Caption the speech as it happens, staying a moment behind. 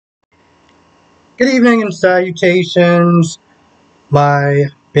Good evening and salutations, my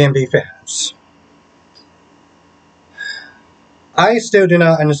BNB fans. I still do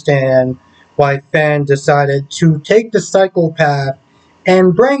not understand why Fan decided to take the psychopath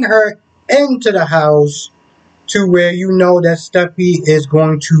and bring her into the house to where you know that Steffi is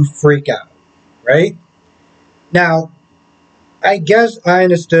going to freak out, right? Now, I guess I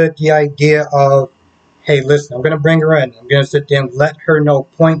understood the idea of, hey, listen, I'm going to bring her in. I'm going to sit there and let her know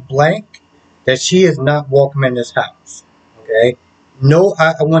point blank that she is not welcome in this house. Okay? No,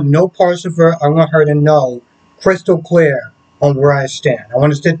 I want no parts of her. I want her to know crystal clear on where I stand. I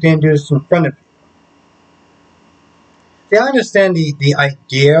want to sit there and do this in front of you. See, I understand the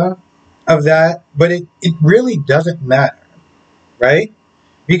idea of that, but it really doesn't matter, right?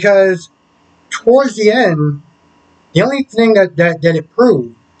 Because towards the end, the only thing that it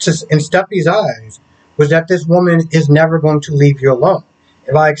proved in Steffi's eyes was that this woman is never going to leave you alone.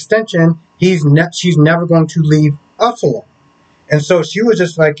 And by extension, she's never going to leave us alone. And so she was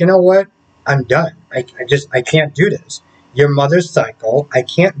just like, you know what? I'm done. I can't do this. Your mother's psycho. I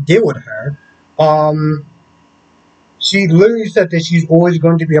can't deal with her. Um, she literally said that she's always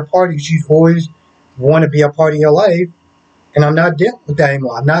going to be a part of you. She's always want to be a part of your life. And I'm not dealing with that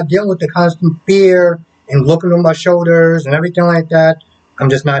anymore. I'm not dealing with the constant fear and looking over my shoulders and everything like that. I'm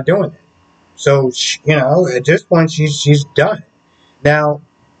just not doing it. So, at this point, she's done. Now,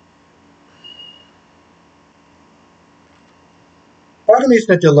 part of me is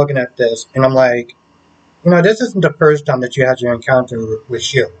that they're looking at this, and I'm like, this isn't the first time that you had your encounter with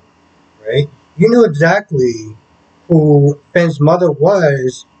Sheila, right? You knew exactly who Finn's mother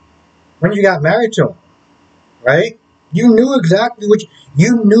was when you got married to him, right? You knew exactly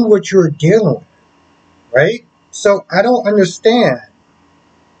you knew what you were dealing with, right? So I don't understand.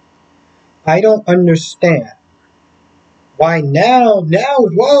 I don't understand why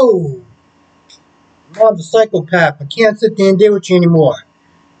whoa, I'm a psychopath. I can't sit there and deal with you anymore.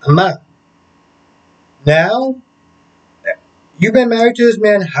 I'm out. Now, you've been married to this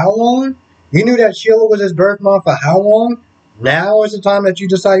man how long? You knew that Sheila was his birth mom for how long? Now is the time that you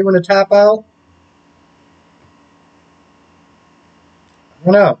decide you want to tap out? I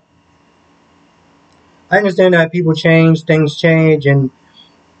don't know. I understand that people change, things change, and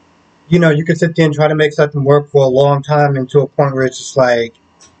you could sit there and try to make something work for a long time and to a point where it's just like,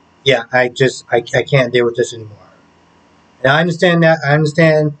 yeah, I can't deal with this anymore. And I understand that. I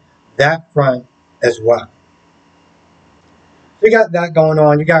understand that front as well. So you got that going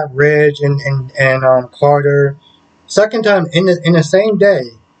on. You got Ridge and Carter. Second time in the same day,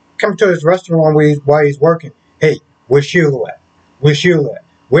 coming to his restaurant while he's working. Hey, where's Sheila at? Where's Sheila at?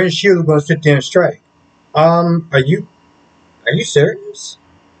 Where's Sheila going to sit there and strike? Are you serious?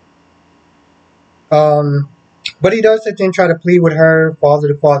 But he does sit there and try to plead with her, father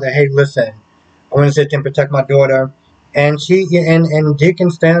to father. Hey, listen, I want to sit there and protect my daughter. And Deacon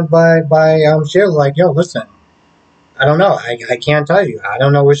stands by Sheila like, yo, listen, I don't know. I can't tell you. I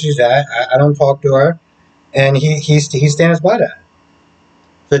don't know where she's at. I don't talk to her. And he stands by that.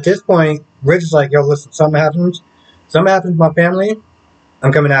 So at this point, Rich is like, yo, listen, something happens to my family,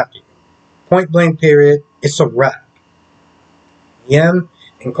 I'm coming after you. Point blank period. It's a wrap. Yem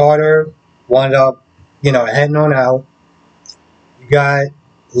and Carter wound up, heading on out. You got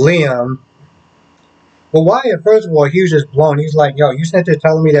Liam. Well, Wyatt, first of all, he was just blown. He's like, yo, you sent there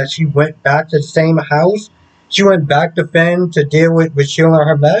telling me that she went back to the same house? She went back to Finn to deal with Sheila and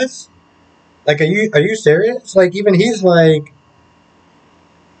her mess? Like, are you serious? Like, even he's like,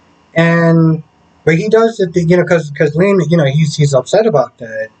 but he does it, because Liam, he's upset about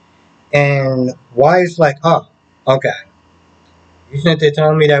that. And Wyatt's like, oh, okay. You sent there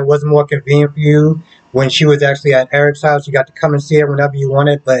telling me that it wasn't more convenient for you when she was actually at Eric's house. You got to come and see her whenever you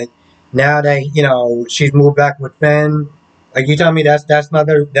wanted, but now that she's moved back with Finn, like you telling me that's not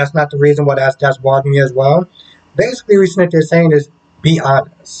the reason why that's bothering you as well. Basically, what Smith is saying is be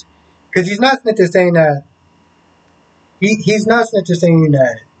honest, because he's not Smith is saying that he's not Smith is saying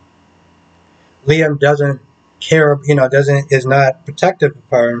that Liam doesn't care, is not protective of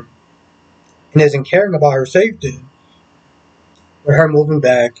her and isn't caring about her safety with her moving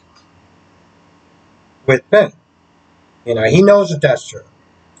back with Finn. He knows that that's true.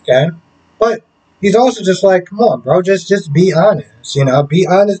 Okay? But he's also just like, come on, bro, just be honest. Be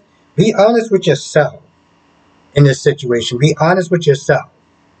honest. Be honest with yourself in this situation. Be honest with yourself.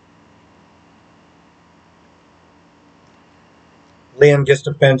 Liam gets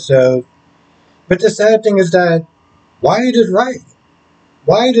defensive. But the sad thing is that Wyatt is right.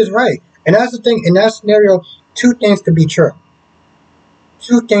 Wyatt is right. And that's the thing. In that scenario, two things can be true.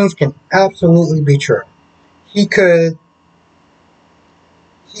 Two things can absolutely be true. He could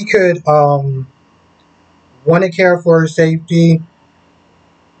want to care for her safety,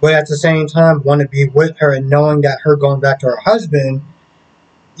 but at the same time want to be with her, and knowing that her going back to her husband,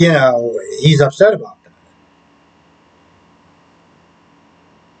 he's upset about that.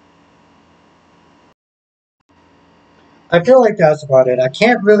 I feel like that's about it. I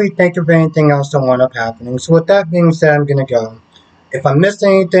can't really think of anything else that wound up happening. So with that being said, I'm gonna go. If I missed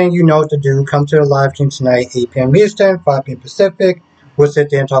anything, you know what to do. Come to the live stream tonight, 8 p.m. Eastern, 5 p.m. Pacific. We'll sit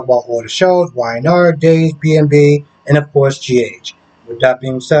there and talk about all the shows, YNR, Days, B&B, and of course GH. With that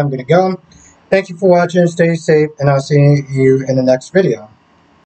being said, I'm gonna go. Thank you for watching. Stay safe, and I'll see you in the next video.